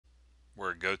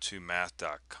We're at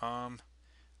gotomath.com.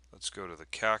 Let's go to the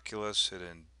calculus, hit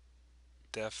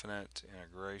indefinite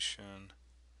integration,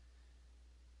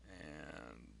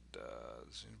 and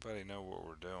does anybody know what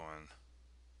we're doing?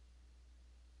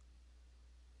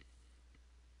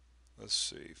 Let's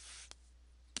see.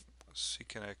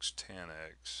 Secant x tan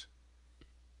x.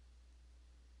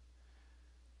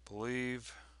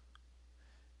 Believe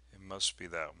it must be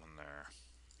that one there.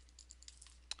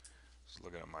 Just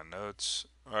looking at my notes.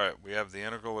 Alright, we have the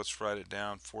integral. Let's write it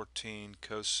down. 14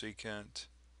 cosecant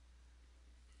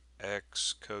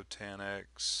x cotan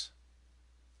x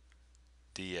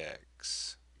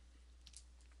dx.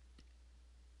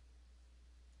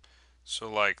 So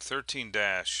like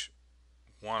 13-1,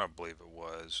 I believe it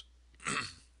was.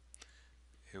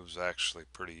 It was actually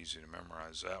pretty easy to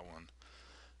memorize that one.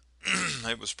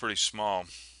 It was pretty small.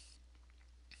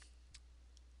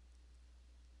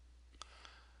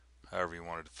 However you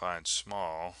want to define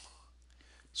small.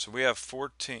 So we have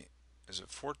 14. Is it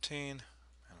 14? Man,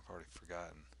 I've already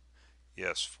forgotten.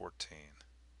 Yes, 14.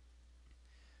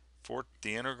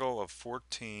 The integral of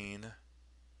 14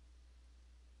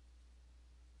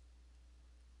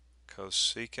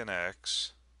 cosecant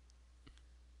x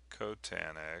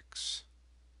cotan x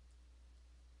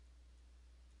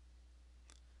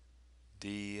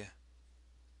dx.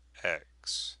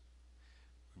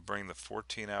 We bring the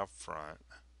 14 out front.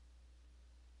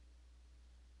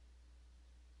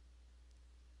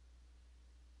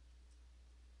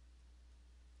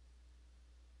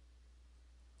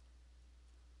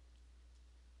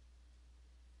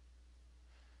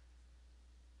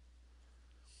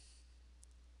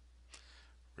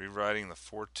 Rewriting the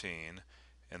 14,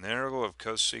 and the integral of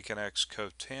cosecant x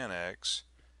cotan x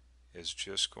is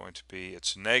just going to be,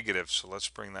 it's negative, so let's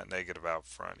bring that negative out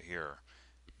front here.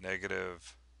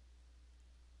 Negative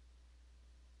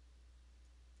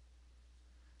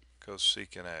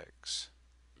cosecant x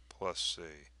plus c.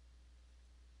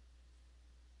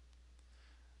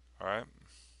 Alright,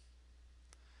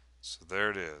 so there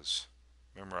it is.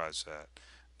 Memorize that.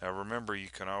 Now remember, you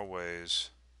can always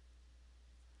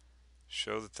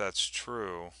show that that's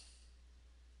true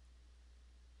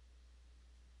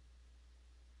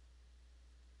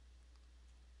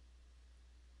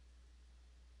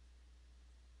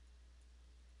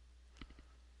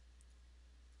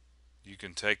you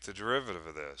can take the derivative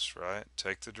of this, right?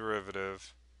 Take the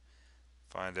derivative,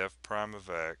 find f prime of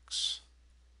x,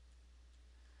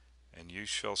 and you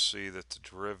shall see that the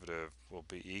derivative will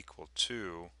be equal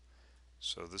to,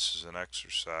 so this is an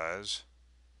exercise,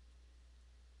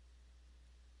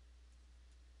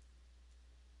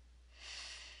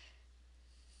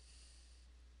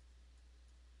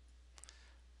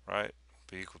 right?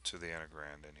 Will be equal to the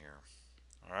integrand in here.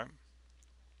 Alright?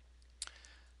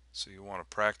 So you want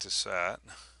to practice that.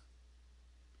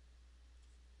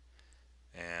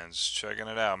 And just checking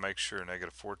it out, make sure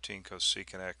negative 14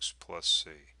 cosecant x plus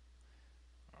c.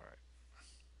 Alright.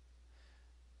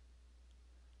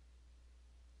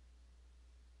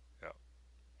 Yep.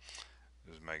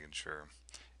 Just making sure.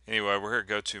 Anyway, we're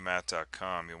here at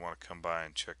gotomath.com. You'll want to come by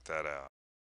and check that out.